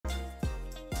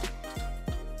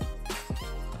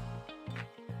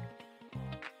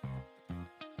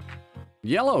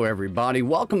Yellow, everybody.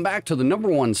 Welcome back to the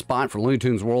 #1 spot for Looney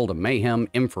Tunes World of Mayhem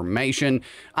information.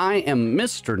 I am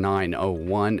Mr.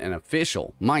 901, an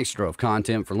official maestro of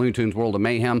content for Looney Tunes World of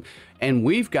Mayhem, and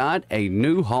we've got a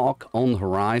new hawk on the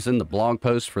horizon. The blog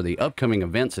post for the upcoming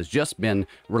events has just been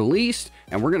released,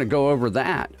 and we're going to go over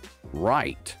that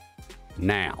right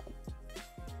now.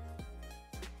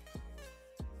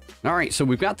 All right, so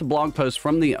we've got the blog post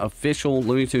from the official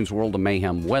Looney Tunes World of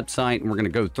Mayhem website, and we're going to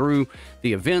go through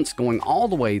the events going all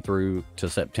the way through to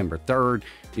September 3rd.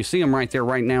 You see them right there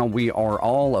right now. We are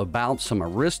all about some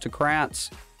aristocrats,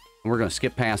 and we're going to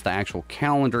skip past the actual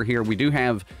calendar here. We do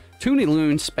have Toonie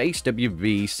Loon Space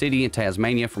WV City in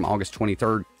Tasmania from August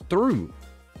 23rd through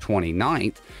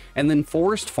 29th, and then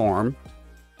Forest Farm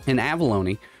in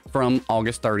Avalone from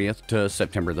August 30th to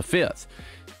September the 5th.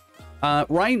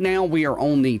 Right now, we are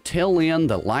on the tail end,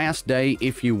 the last day,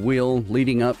 if you will,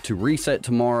 leading up to reset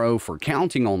tomorrow for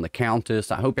counting on the Countess.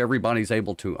 I hope everybody's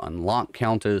able to unlock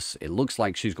Countess. It looks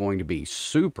like she's going to be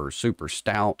super, super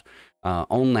stout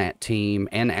on that team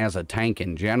and as a tank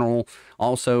in general.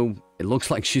 Also, it looks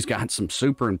like she's got some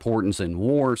super importance in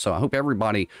war, so I hope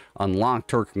everybody unlocked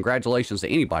her. Congratulations to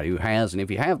anybody who has, and if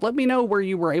you have, let me know where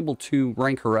you were able to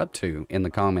rank her up to in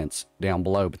the comments down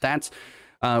below. But that's...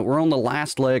 we're on the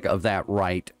last leg of that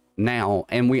right now,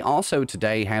 and we also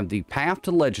today have the Path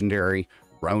to Legendary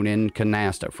Ronin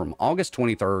Canasta from August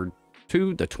 23rd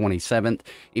to the 27th.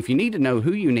 If you need to know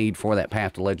who you need for that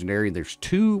Path to Legendary, there's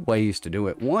two ways to do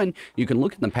it. One, you can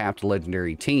look at the Path to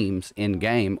Legendary teams in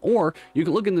game, or you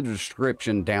can look in the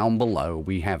description down below.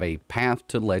 We have a Path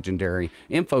to Legendary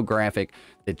infographic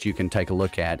that you can take a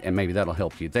look at, and maybe that'll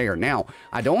help you there. Now,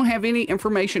 I don't have any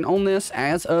information on this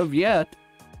as of yet.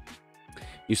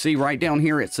 You see right down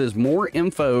here, it says more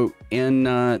info in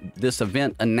this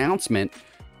event announcement.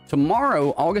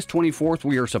 Tomorrow, August 24th,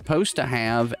 we are supposed to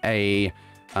have a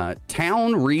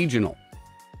town regional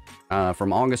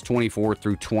from August 24th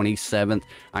through 27th.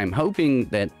 I'm hoping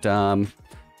that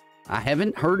I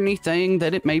haven't heard anything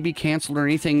that it may be canceled or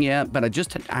anything yet, but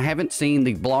I haven't seen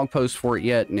the blog post for it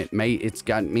yet, and it's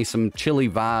gotten me some chilly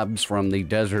vibes from the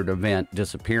desert event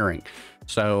disappearing.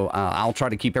 So I'll try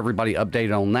to keep everybody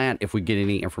updated on that if we get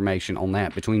any information on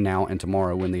that between now and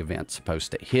tomorrow when the event's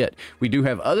supposed to hit. We do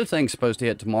have other things supposed to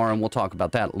hit tomorrow, and we'll talk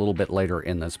about that a little bit later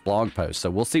in this blog post. So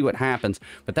we'll see what happens,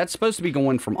 but that's supposed to be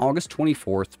going from August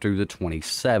 24th through the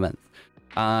 27th.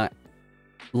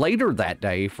 Later that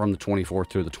day, from the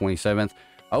 24th through the 27th,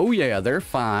 oh yeah, they're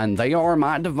fine. They are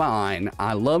my Divine.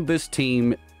 I love this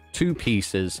team, two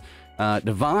pieces.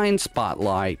 Divine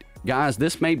Spotlight. Guys,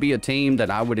 this may be a team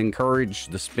that I would encourage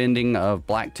the spending of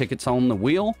black tickets on the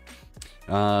wheel.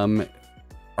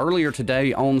 Earlier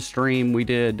today on stream, we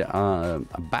did about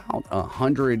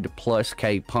 100+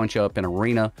 K punch up in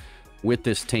arena with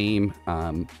this team.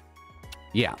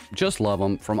 Yeah, just love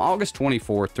them from August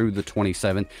 24th through the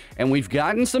 27th. And we've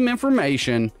gotten some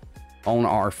information on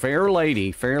our Fair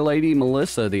Lady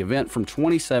Melissa, the event from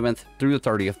 27th through the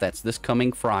 30th. That's this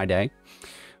coming Friday.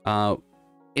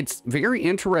 It's very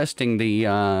interesting,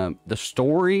 the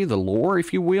story, the lore,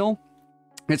 if you will.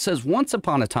 It says, once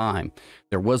upon a time,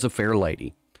 there was a fair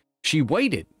lady. She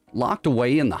waited, locked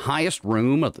away in the highest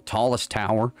room of the tallest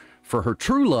tower, for her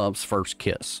true love's first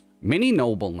kiss. Many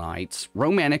noble knights,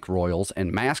 romantic royals,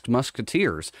 and masked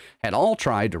musketeers had all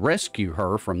tried to rescue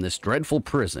her from this dreadful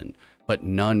prison, but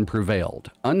none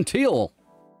prevailed. Until...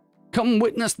 come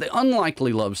witness the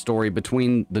unlikely love story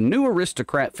between the new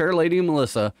aristocrat Fair Lady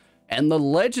Melissa and the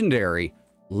legendary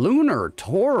Lunar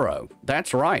Toro.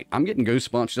 That's right. I'm getting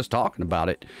goosebumps just talking about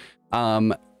it.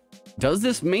 Does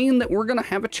this mean that we're going to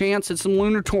have a chance at some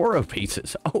Lunar Toro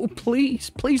pieces? Oh, please,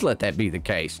 please let that be the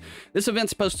case. This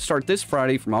event's supposed to start this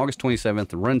Friday from August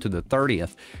 27th and run to the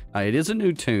 30th. It is a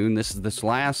new tune. This is this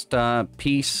last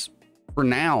piece, for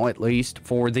now at least,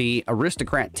 for the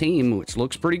aristocrat team, which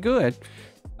looks pretty good,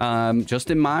 just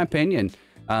in my opinion.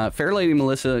 Fair Lady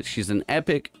Melissa, she's an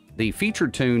epic. The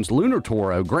featured tunes, Lunar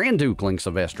Toro, Grand Dukeling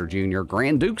Sylvester Jr.,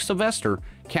 Grand Duke Sylvester,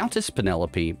 Countess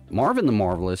Penelope, Marvin the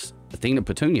Marvelous, Athena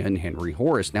Petunia, and Henry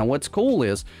Horace. Now, what's cool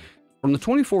is, from the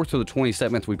 24th to the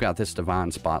 27th, we've got this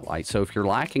Divine Spotlight. So if you're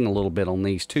lacking a little bit on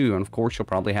these two, and of course, you'll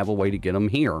probably have a way to get them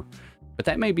here. But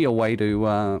that may be a way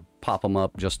to pop them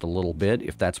up just a little bit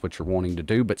if that's what you're wanting to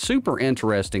do. But super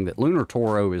interesting that Lunar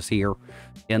Toro is here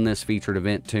in this featured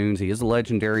event tunes. He is a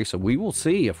legendary, so we will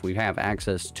see if we have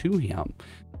access to him.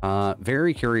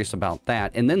 Very curious about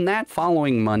that. And then that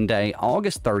following Monday,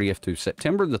 August 30th through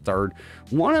September the 3rd,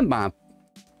 one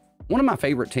one of my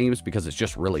favorite teams because it's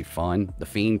just really fun. The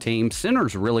Fiend team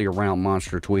centers really around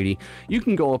Monster Tweety. You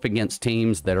can go up against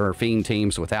teams that are Fiend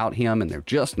teams without him, and they're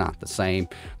just not the same.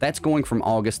 That's going from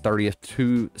August 30th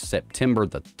to September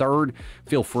the 3rd.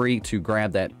 Feel free to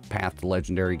grab that Path to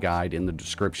Legendary guide in the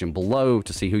description below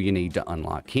to see who you need to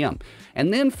unlock him.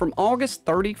 And then from August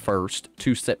 31st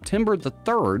to September the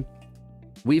 3rd,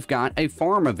 we've got a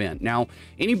farm event. Now,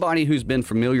 anybody who's been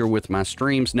familiar with my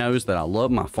streams knows that I love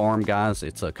my farm guys.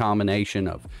 It's a combination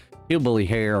of Hillbilly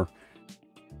Hare,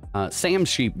 Sam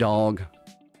Sheepdog,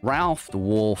 Ralph the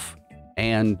Wolf,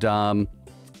 and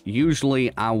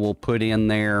usually I will put in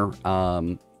there,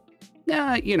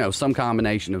 you know, some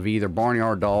combination of either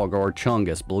Barnyard Dog or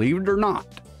Chungus, believe it or not.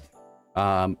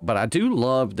 But I do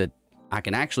love that I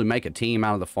can actually make a team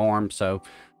out of the farm. So,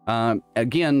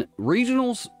 again,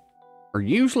 regionals are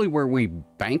usually where we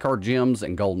bank our gems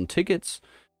and golden tickets.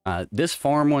 This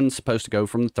farm one's supposed to go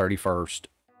from the 31st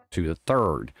to the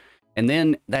 3rd. And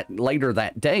then later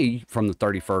that day, from the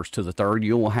 31st to the 3rd,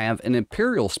 you will have an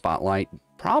Imperial Spotlight.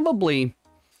 Probably,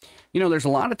 you know, there's a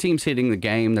lot of teams hitting the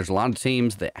game. There's a lot of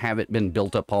teams that haven't been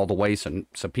built up all the way, so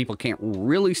people can't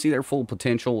really see their full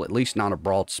potential, at least not a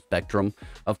broad spectrum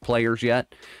of players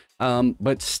yet.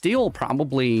 But still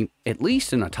probably at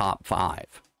least in a top 5.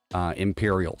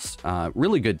 Imperials.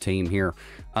 Really good team here.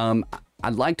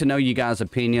 I'd like to know you guys'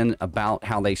 opinion about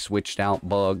how they switched out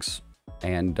bugs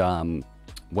and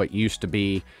what used to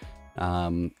be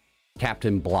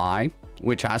Captain Bly,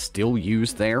 which I still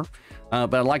use there.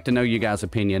 But I'd like to know you guys'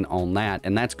 opinion on that.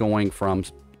 And that's going from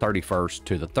 31st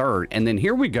to the 3rd. And then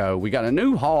here we go. We got a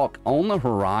new Hawk on the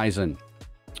horizon.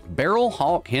 Barrel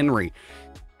Hawk Henry.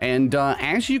 And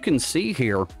as you can see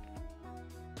here,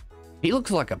 he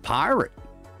looks like a pirate.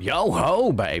 Yo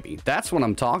ho, baby. That's what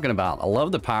I'm talking about. I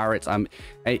love the pirates.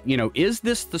 You know, is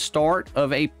this the start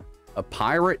of a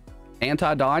pirate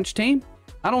anti-dodge team?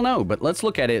 I don't know, but let's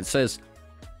look at it. It says,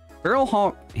 Barrel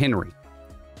Hawk Henry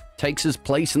takes his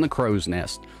place in the crow's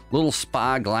nest. Little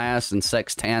spyglass and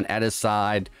sextant at his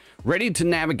side, ready to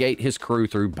navigate his crew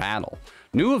through battle.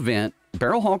 New event,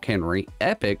 Barrel Hawk Henry,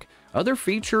 epic, other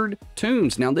featured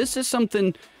tunes. Now, this is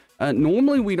something...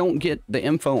 normally we don't get the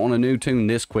info on a new tune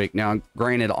this quick. Now,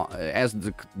 granted, as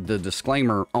the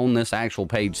disclaimer on this actual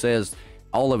page says,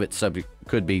 all of it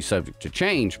could be subject to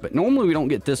change, but normally we don't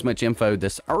get this much info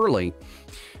this early.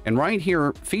 And right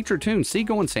here, featured tunes,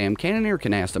 Seagull and Sam, Cannoneer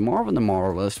Canasta, Marvin the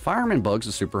Marvelous, Fireman Bugs,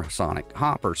 the Supersonic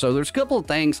Hopper. So there's a couple of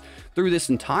things through this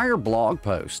entire blog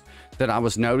post that I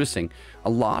was noticing.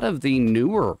 A lot of the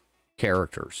newer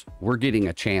characters we're getting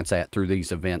a chance at through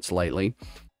these events lately.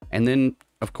 And then,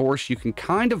 of course, you can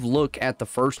kind of look at the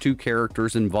first 2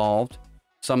 characters involved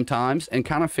sometimes and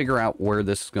kind of figure out where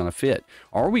this is going to fit.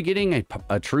 Are we getting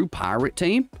a true pirate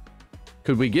team?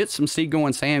 Could we get some Seagull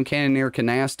and Sam, Cannoneer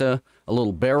Canasta, a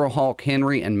little Barrel Hawk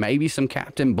Henry, and maybe some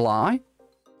Captain Bly?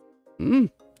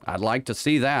 I'd like to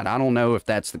see that. I don't know if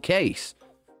that's the case,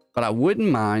 but I wouldn't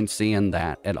mind seeing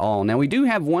that at all. Now, we do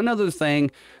have one other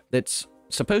thing that's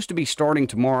supposed to be starting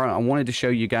tomorrow. I wanted to show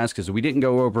you guys because we didn't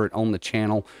go over it on the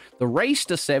channel. The race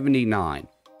to 79.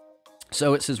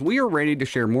 So it says, we are ready to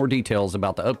share more details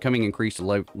about the upcoming increase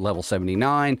to level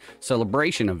 79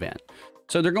 celebration event.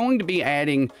 So they're going to be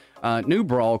adding new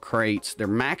brawl crates. They're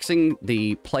maxing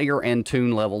the player and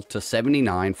tune level to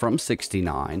 79 from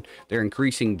 69. They're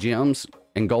increasing gems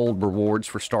and gold rewards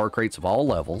for star crates of all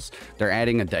levels. They're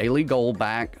adding a daily goal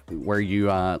back where you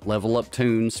level up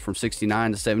tunes from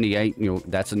 69 to 78. You know,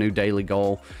 that's a new daily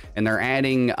goal. And they're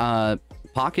adding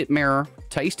pocket mirror,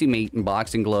 tasty meat, and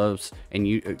boxing gloves, and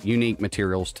unique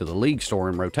materials to the league store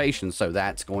in rotation. So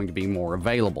that's going to be more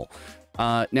available.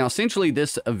 Now, essentially,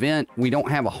 this event, we don't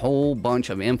have a whole bunch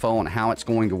of info on how it's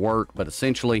going to work, but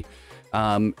essentially,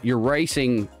 you're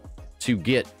racing to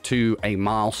get to a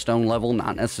milestone level,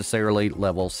 not necessarily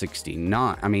level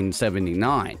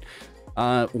 79.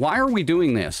 Why are we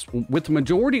doing this? With the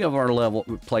majority of our level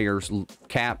players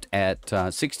capped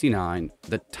at 69,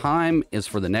 the time is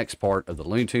for the next part of the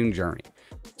Looney Tunes journey.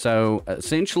 So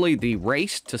essentially, the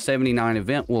race to 79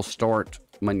 event will start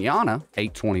mañana,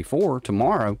 8/24,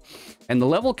 tomorrow, and the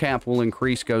level cap will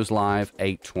increase, goes live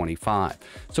 8/25.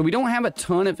 So we don't have a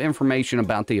ton of information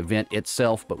about the event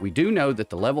itself, but we do know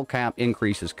that the level cap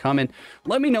increase is coming.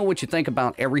 Let me know what you think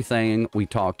about everything we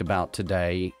talked about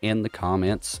today in the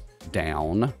comments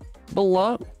down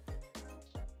below.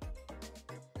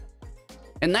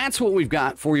 And that's what we've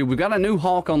got for you. We've got a new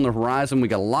Hawk on the horizon. We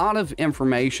got a lot of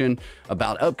information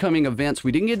about upcoming events.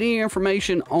 We didn't get any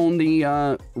information on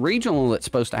the regional that's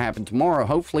supposed to happen tomorrow.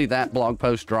 Hopefully that blog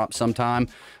post drops sometime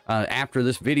after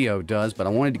this video does, but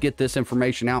I wanted to get this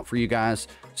information out for you guys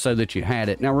so that you had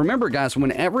it. Now remember guys,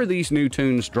 whenever these new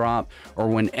tunes drop, or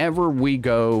whenever we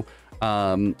go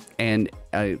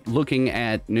looking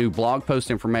at new blog post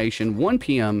information, 1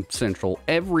 p.m. Central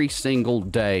every single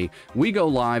day, we go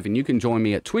live, and you can join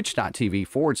me at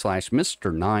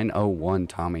twitch.tv/Mr. 901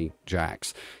 Tommy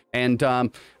Jacks. And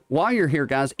while you're here,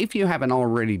 guys, if you haven't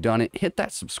already done it, hit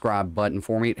that subscribe button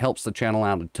for me. It helps the channel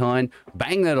out a ton.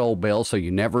 Bang that old bell so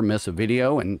you never miss a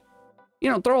video, and you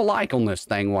know, throw a like on this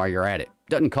thing while you're at it.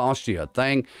 Doesn't cost you a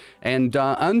thing. And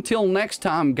until next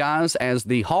time, guys, as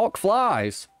the Hawk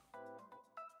flies,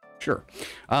 sure,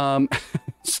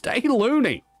 stay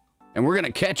loony, and we're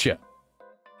gonna catch you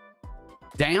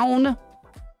down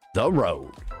the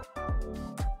road.